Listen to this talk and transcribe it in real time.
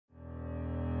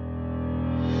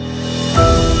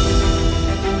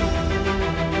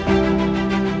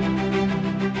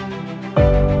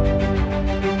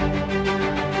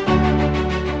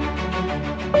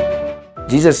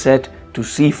Jesus said to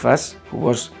Cephas, who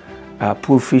was a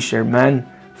poor fisherman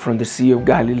from the Sea of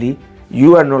Galilee,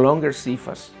 "You are no longer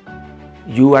Cephas,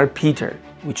 you are Peter,"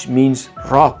 which means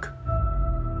rock.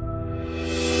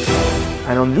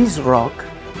 And on this rock,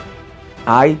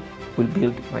 I will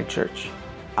build my church.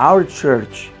 Our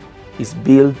church is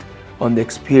built on the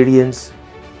experience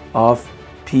of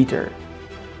Peter.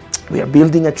 We are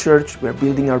building a church, we are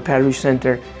building our parish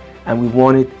center, and we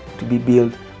want it to be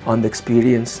built on the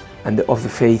experience and of the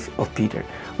faith of Peter.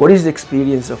 What is the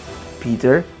experience of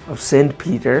Peter, of Saint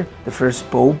Peter, the first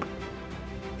Pope?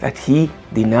 That he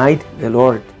denied the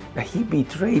Lord, that he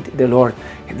betrayed the Lord,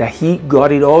 that he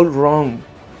got it all wrong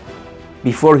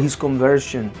before his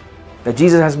conversion, that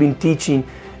Jesus has been teaching,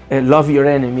 love your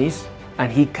enemies,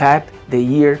 and he cut the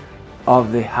ear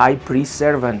of the high priest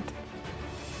servant.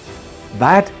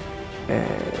 But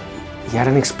he had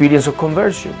an experience of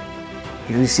conversion.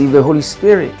 He received the Holy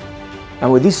Spirit.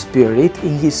 And with this Spirit,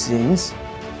 in his sins,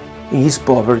 in his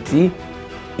poverty,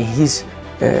 in his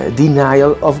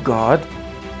denial of God,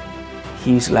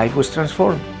 his life was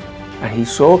transformed. And he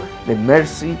saw the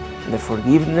mercy and the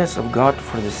forgiveness of God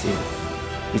for the sin.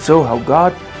 He saw how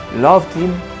God loved him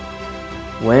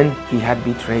when he had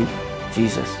betrayed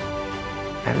Jesus.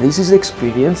 And this is the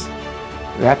experience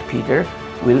that Peter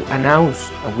will announce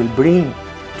and will bring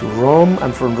to Rome,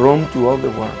 and from Rome to all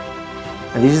the world.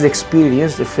 And this is the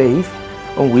experience, the faith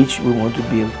on which we want to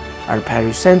build our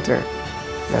parish center.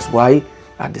 That's why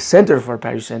at the center of our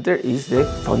parish center is the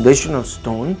foundational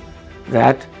stone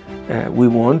that we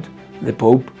want the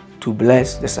Pope to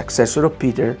bless, the successor of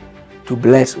Peter, to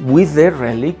bless with the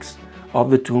relics of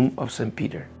the tomb of St.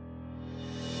 Peter.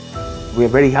 We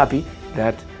are very happy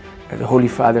that the Holy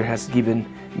Father has given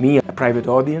me a private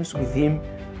audience with him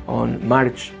on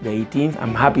March the 18th.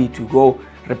 I'm happy to go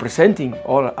representing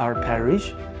all our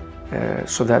parish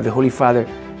so that the Holy Father,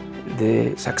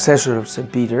 the successor of St.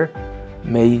 Peter,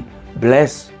 may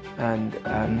bless and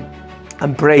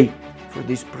pray for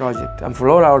this project and for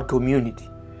all our community,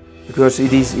 because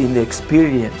it is in the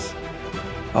experience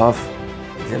of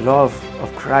the love of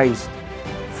Christ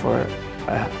for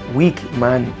a weak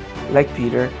man like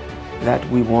Peter that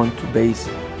we want to base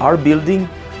our building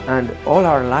and all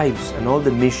our lives and all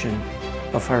the mission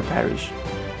of our parish.